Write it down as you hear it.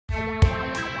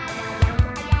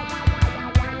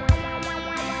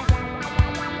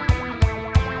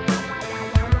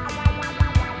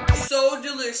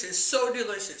delicious, so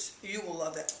delicious. You will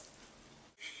love it.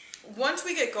 Once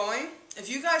we get going, if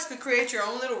you guys could create your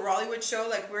own little RAWLLYWOOD show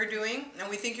like we're doing, and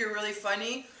we think you're really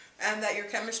funny and that your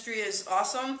chemistry is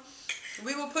awesome,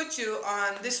 we will put you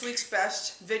on this week's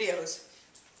best videos.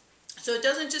 So it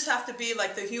doesn't just have to be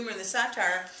like the humor and the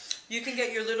satire. You can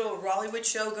get your little RAWLLYWOOD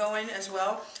show going as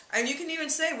well. And you can even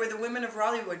say we're the women of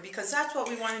RAWLLYWOOD, because that's what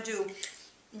we want to do.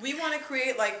 We want to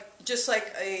create just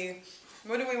like a,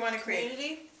 what do we want to create?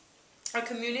 Community? A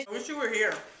community. I wish you were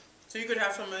here so you could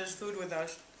have some of this food with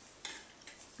us.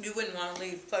 You wouldn't want to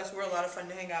leave. Plus, we're a lot of fun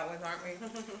to hang out with, aren't we?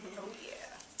 Oh, yeah.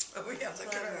 Oh, yeah.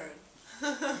 Look at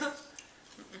her.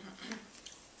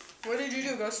 What did you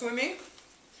do? Go swimming?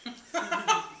 That's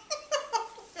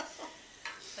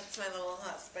my little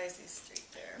hot spicy streak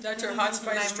there. That's her hot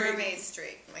spicy streak. My mermaid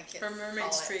streak, my kids Her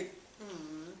mermaid streak.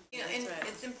 You know, and right.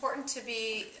 It's important to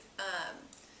be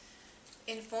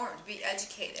informed, be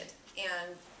educated,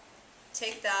 and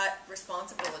take that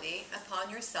responsibility upon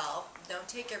yourself. Don't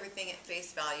take everything at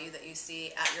face value that you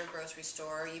see at your grocery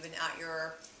store, even at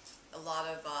a lot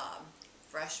of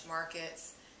fresh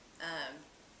markets.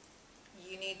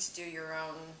 You need to do your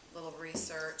own little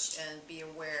research and be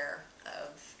aware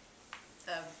of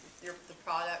the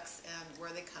products and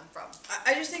where they come from.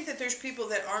 I just think that there's people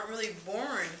that aren't really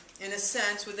born, in a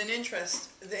sense, with an interest.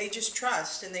 They just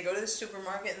trust, and they go to the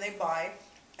supermarket and they buy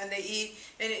and they eat,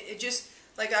 and it just,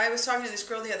 like, I was talking to this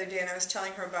girl the other day, and I was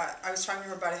talking to her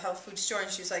about a health food store,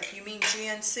 and she's like, "You mean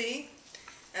GNC?"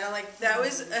 And I'm like, that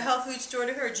was a health food store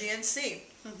to her, GNC.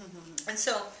 And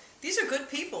so these are good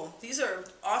people. These are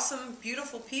awesome,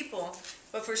 beautiful people,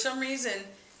 but for some reason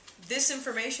this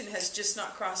information has just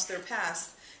not crossed their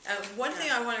path. And one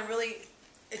thing I want to really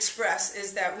express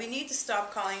is that we need to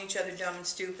stop calling each other dumb and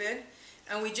stupid,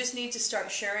 and we just need to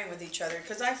start sharing with each other,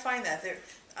 because I find that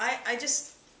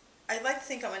I like to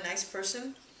think I'm a nice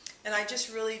person, and I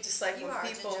just really dislike when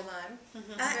people... You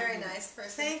are, very nice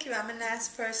person. Thank you, I'm a nice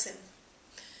person.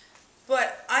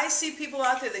 But I see people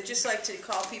out there that just like to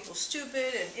call people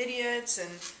stupid and idiots,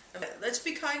 and let's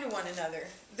be kind to one another.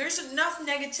 There's enough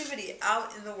negativity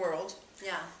out in the world.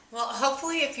 Yeah. Well,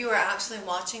 hopefully if you are actually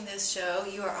watching this show,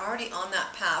 you are already on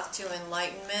that path to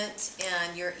enlightenment,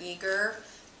 and you're eager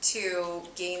to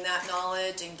gain that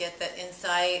knowledge and get that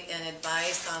insight and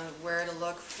advice on where to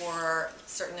look for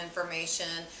certain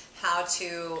information, how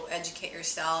to educate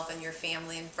yourself and your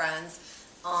family and friends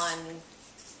on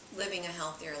living a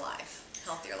healthier life,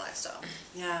 healthier lifestyle.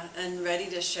 Yeah, and ready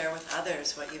to share with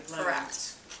others what you've learned.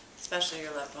 Correct. Especially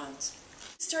your loved ones.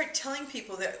 Start telling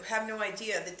people that have no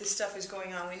idea that this stuff is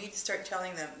going on. We need to start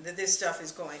telling them that this stuff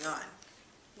is going on.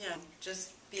 Yeah,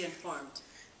 just be informed.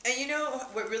 And you know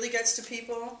what really gets to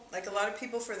people? Like, a lot of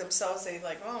people for themselves, they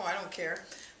like, oh, I don't care.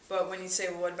 But when you say,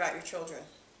 well, what about your children?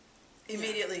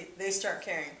 Immediately, they start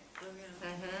caring. Oh,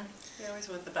 yeah. We always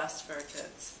want the best for our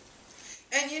kids.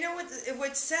 And you know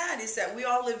what's sad is that we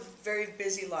all live very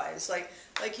busy lives. Like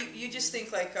you just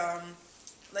think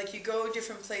like you go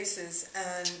different places,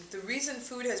 and the reason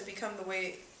food has become the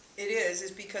way it is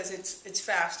because it's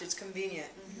fast, it's convenient.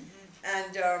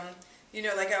 And you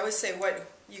know, like I always say, what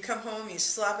you come home, you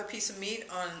slap a piece of meat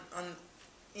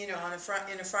in a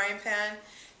frying pan,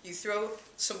 you throw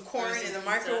some corn in the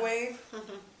microwave,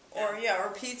 or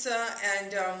pizza,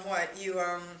 and you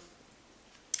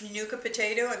nuke a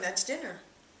potato, and that's dinner.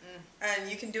 And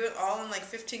you can do it all in like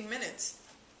 15 minutes.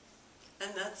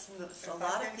 And that's a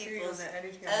lot of people's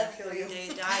everyday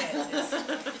diet is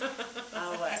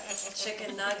what?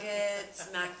 Chicken nuggets,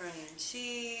 macaroni and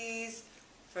cheese,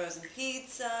 frozen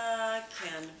pizza,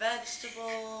 canned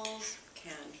vegetables,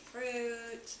 canned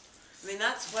fruit. I mean,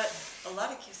 that's what a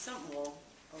lot of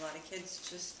kids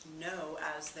just know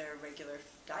as their regular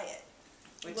diet,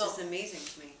 which is amazing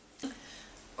to me.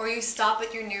 Or you stop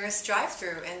at your nearest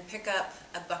drive-thru and pick up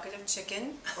a bucket of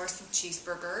chicken or some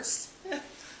cheeseburgers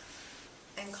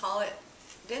and call it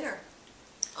dinner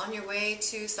on your way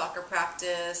to soccer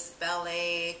practice,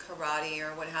 ballet, karate,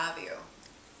 or what have you.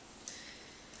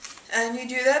 And you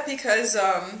do that because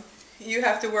you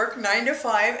have to work 9 to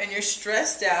 5, and you're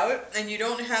stressed out, and you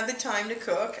don't have the time to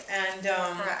cook, and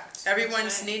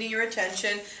everyone's needing your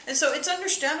attention. And so it's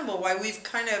understandable why we've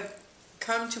kind of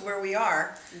come to where we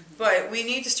are, but we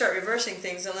need to start reversing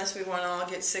things unless we want to all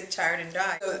get sick, tired, and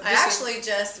die. So I actually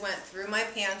just went through my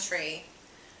pantry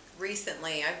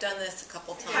recently. I've done this a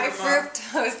couple times. High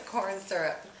fructose corn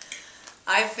syrup.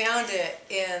 I found it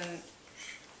in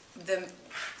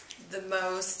the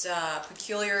most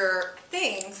peculiar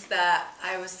things that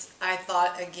I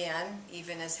thought, again,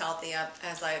 even as healthy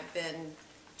as I've been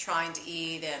trying to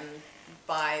eat and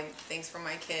buy things for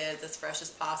my kids as fresh as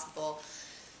possible.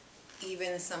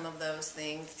 even some of those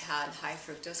things had high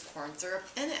fructose corn syrup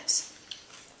in it.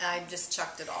 I just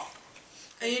chucked it all.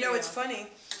 And you know what's funny?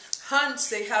 Hunt's,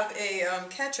 they have a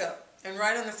ketchup, and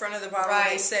right on the front of the bottle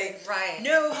they say,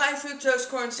 no high fructose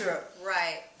corn syrup.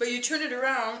 Right. But you turn it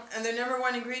around, and the number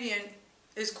one ingredient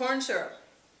is corn syrup.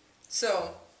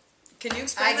 So, can you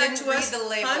explain that to us? I didn't read the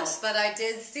label, Hunt's? but I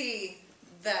did see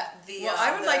Well,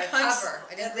 I would like Hunt's cover.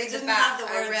 I didn't They read the didn't back. have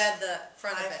the I words read the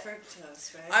front of high it.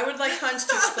 fructose, right? I would like Hunt's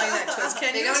to explain that to us.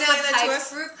 Can They you don't explain have that to high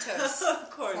us? fructose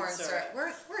corn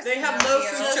syrup. They have low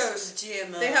fructose. Just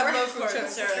GMO. They have low corn fructose.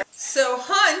 syrup. So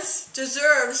Hunt's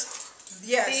deserves,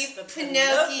 yes. The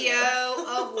Pinocchio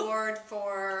Award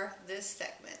for this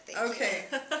segment. Thank you. Okay,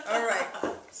 all right.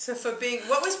 So for being,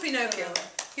 what was Pinocchio?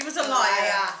 He was a liar.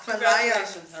 liar.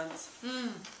 Congratulations, Hans.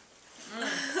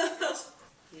 Yes.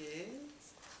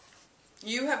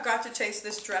 You have got to taste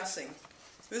this dressing.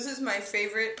 This is my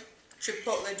favorite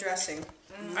chipotle dressing.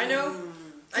 I know,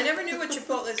 I never knew what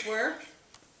chipotles were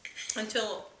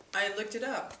until I looked it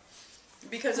up.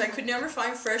 Because I could never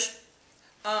find fresh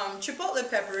chipotle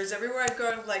peppers. Everywhere I'd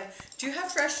go, I'm like, do you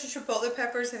have fresh chipotle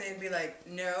peppers? And they'd be like,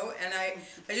 no. And I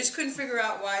just couldn't figure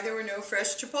out why there were no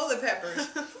fresh chipotle peppers.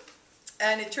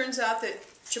 And it turns out that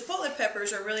chipotle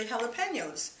peppers are really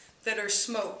jalapenos that are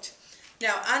smoked.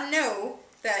 Now, I know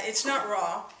that it's not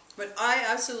raw, but I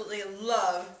absolutely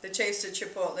love the taste of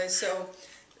chipotle. So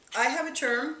I have a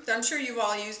term that I'm sure you've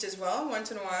all used as well once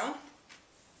in a while.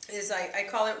 Is I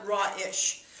call it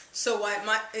raw-ish. So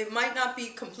it might not be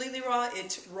completely raw,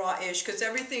 it's raw-ish, because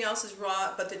everything else is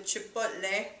raw, but the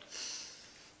chipotle,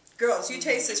 girls, you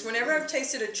taste this. Whenever I've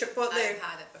tasted a chipotle, I've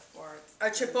had it before. A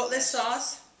chipotle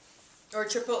sauce or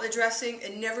chipotle dressing,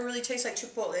 it never really tastes like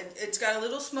chipotle. It's got a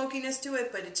little smokiness to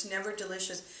it, but it's never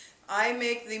delicious. I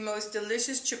make the most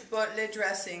delicious chipotle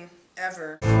dressing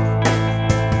ever.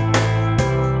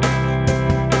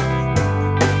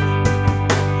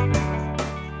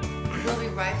 We'll be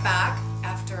right back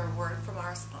after a word from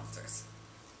our sponsors.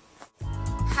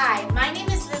 Hi, my name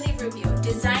is Lily Rubio,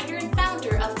 designer and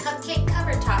founder of Cupcake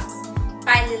Cover Tops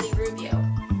by Lily Rubio.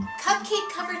 Cupcake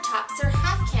cover tops are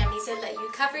half camis that let you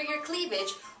cover your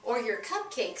cleavage or your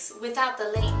cupcakes without the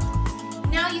length.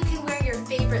 Now you can wear your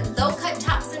favorite low-cut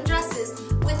tops and dresses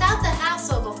without the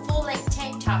hassle of a full-length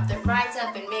tank top that rides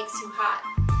up and makes you hot.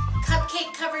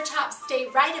 Cupcake cover tops stay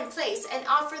right in place and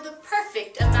offer the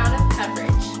perfect amount of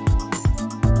coverage.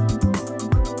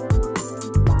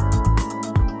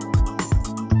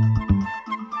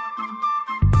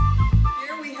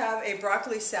 Here we have a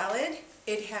broccoli salad.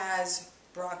 It has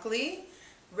broccoli,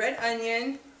 red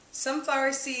onion,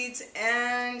 sunflower seeds,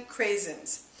 and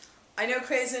craisins. I know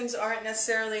craisins aren't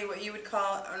necessarily what you would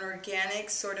call an organic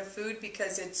sort of food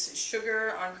because it's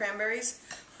sugar on cranberries,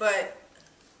 but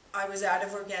I was out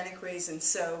of organic raisins,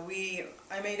 so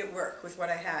I made it work with what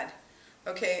I had.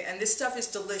 Okay, and this stuff is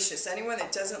delicious. Anyone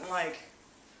that doesn't like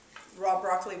raw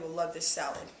broccoli will love this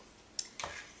salad.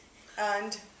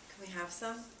 And Can we have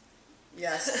some?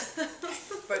 yes,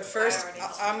 but first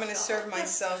I'm going to myself. serve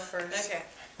myself first. Okay.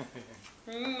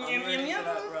 Mm, I'm yum, ready yum, for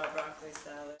that yum. raw broccoli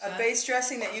salad. A base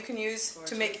dressing that you can use to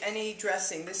Gorgeous. make any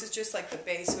dressing. This is just like the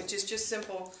base, which is just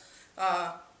simple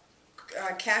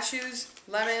cashews,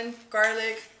 lemon,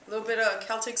 garlic, a little bit of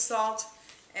Celtic salt,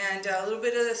 and a little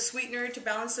bit of sweetener to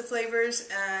balance the flavors,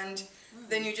 and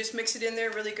then you just mix it in there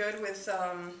really good with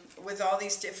all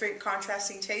these different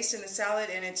contrasting tastes in the salad,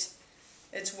 and it's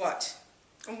what?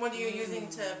 And what are you using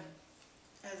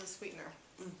as a sweetener?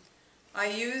 I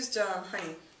used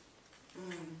honey.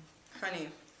 Honey.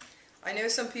 I know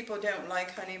some people don't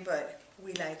like honey, but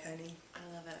we like honey.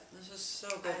 I love it. This is so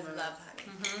good. I love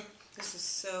honey. This is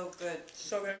so good.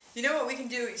 So good. You know what we can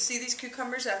do? You see these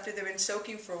cucumbers after they've been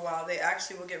soaking for a while, they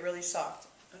actually will get really soft.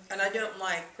 Okay. And I don't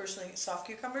like, personally, soft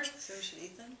cucumbers. So we should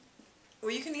eat them?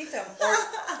 Well, you can eat them,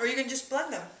 or you can just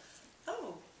blend them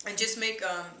Oh. and just make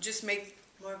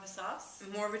More of a sauce?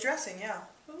 more of a dressing, yeah.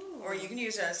 Ooh. Or you can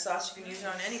use it as sauce. You can use it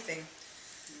on anything.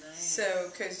 Nice. So,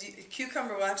 because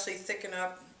cucumber will actually thicken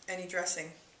up any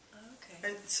dressing. Okay.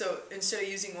 And so instead of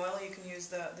using oil, you can use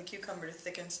the cucumber to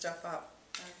thicken stuff up.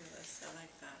 Fabulous. I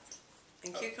like that.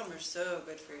 And cucumber's so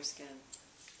good for your skin.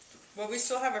 Well, we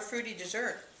still have a fruity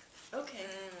dessert. Okay.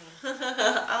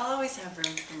 I'll always have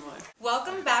room for more.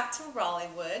 Welcome back to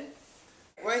RAWLLYWOOD.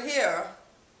 We're here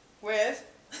with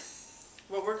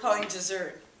what we're calling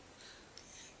dessert.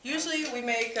 Usually we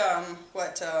make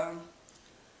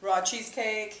raw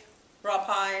cheesecake, raw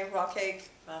pie, raw cake.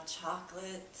 Raw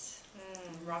chocolate.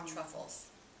 Raw truffles.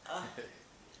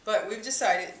 But we've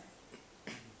decided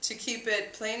to keep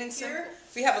it plain and simple.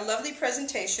 We have a lovely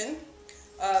presentation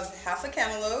of half a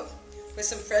cantaloupe with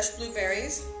some fresh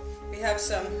blueberries We have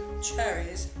some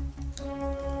cherries.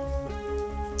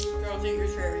 Girls, eat your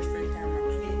cherries for the camera.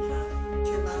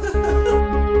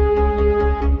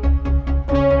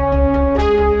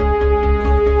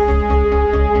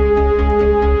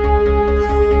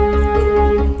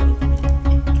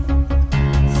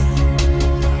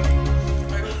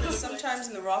 Sometimes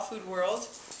in the raw food world,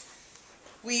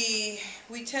 we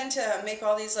tend to make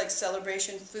all these like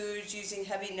celebration foods using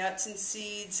heavy nuts and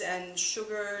seeds and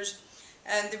sugars,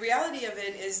 and the reality of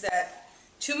it is that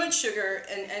too much sugar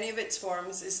in any of its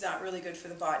forms is not really good for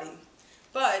the body.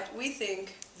 But we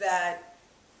think that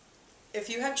if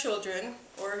you have children,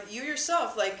 or you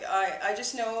yourself, like I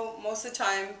just know most of the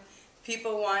time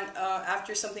people want,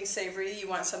 after something savory, you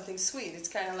want something sweet. It's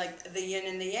kind of like the yin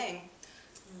and the yang.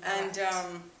 Right.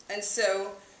 And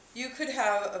so you could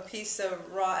have a piece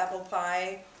of raw apple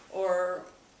pie or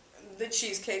the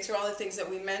cheesecakes or all the things that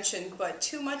we mentioned, but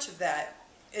too much of that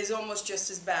is almost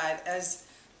just as bad as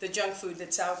the junk food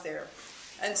that's out there.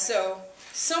 And so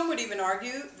some would even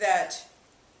argue that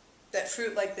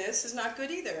fruit like this is not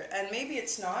good either. And maybe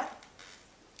it's not,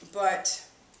 but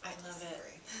I love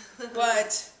it.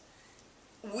 But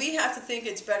we have to think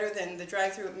it's better than the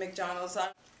drive-thru at McDonald's.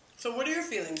 So what are your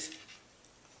feelings?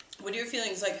 What are your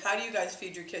feelings? Like, how do you guys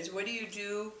feed your kids? What do you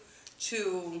do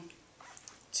to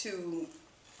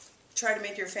try to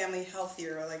make your family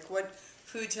healthier? Like, what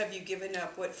foods have you given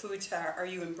up? What foods are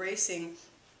you embracing?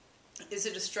 Is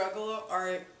it a struggle,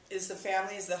 or is the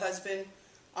family, is the husband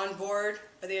on board?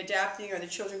 Are they adapting? Are the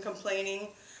children complaining?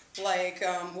 Like,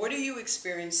 what are you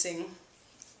experiencing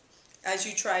as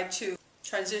you try to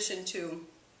transition to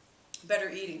better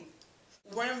eating?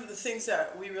 One of the things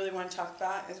that we really want to talk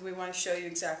about is we want to show you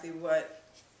exactly what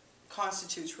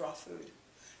constitutes raw food.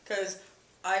 Because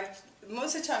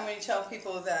most of the time when you tell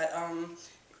people that I'm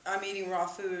eating raw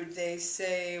food, they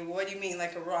say, what do you mean,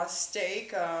 like a raw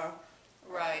steak,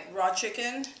 right, raw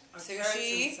chicken, or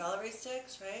sushi, carrots and celery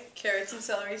sticks, right? Carrots and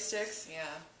celery sticks.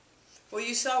 Yeah. Well,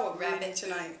 you saw what we're eating Rabbit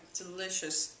tonight.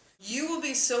 Delicious. You will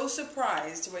be so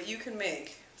surprised what you can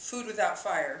make, food without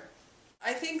fire.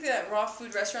 I think that raw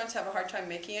food restaurants have a hard time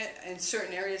making it in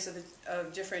certain areas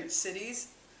of different cities,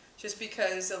 just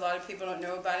because a lot of people don't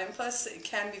know about it. And plus, it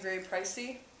can be very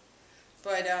pricey.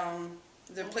 But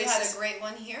the We places... had a great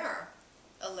one here,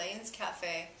 Elaine's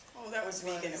Cafe. Oh, that was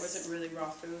vegan. It wasn't really raw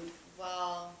food.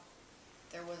 Well,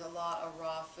 there was a lot of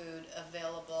raw food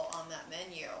available on that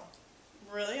menu.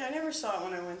 Really? I never saw it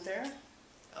when I went there.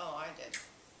 Oh, I did.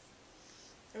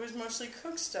 It was mostly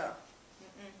cooked stuff.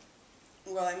 Mm-mm.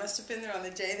 Well, I must have been there on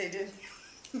the day they didn't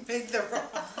make the raw.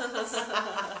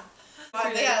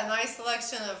 They had a nice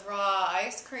selection of raw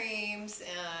ice creams,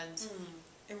 and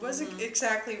It wasn't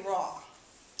exactly raw.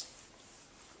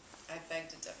 I beg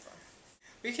to differ.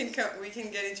 We can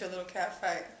get into a little cat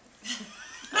fight.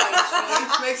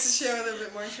 Makes the show a little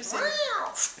bit more interesting.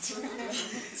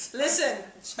 Listen,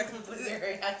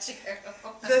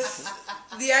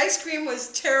 the ice cream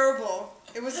was terrible.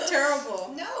 It was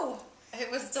terrible. No, it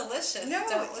was delicious. No,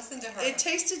 don't listen to her. It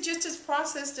tasted just as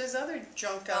processed as other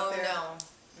junk out there. Oh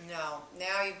no.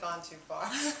 Now you've gone too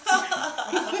far.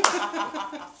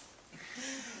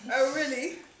 Oh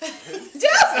really?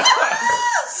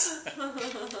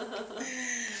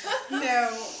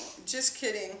 No, just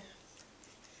kidding.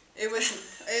 It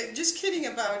was just kidding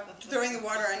about throwing the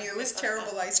water on you. It was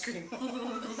terrible ice cream.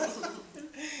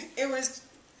 It was.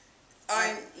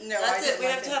 That's it. We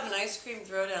have to have an ice cream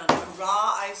throwdown, a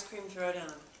raw ice cream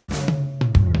throwdown.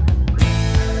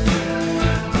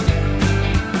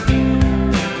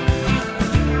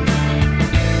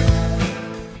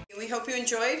 We hope you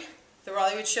enjoyed the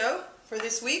RAWLLYWOOD show for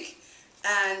this week,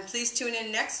 and please tune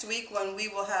in next week when we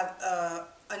will have a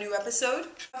new episode.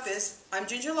 I'm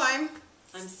Ginger Lime.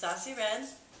 I'm Sassy Red.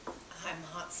 I'm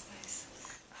Hot Spice.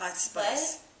 Hot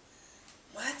Spice.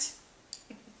 What?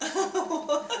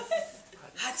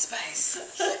 Hot Spice.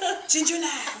 Ginger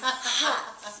Lime.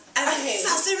 And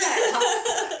Sassy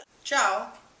Red.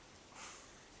 Ciao.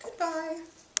 Goodbye.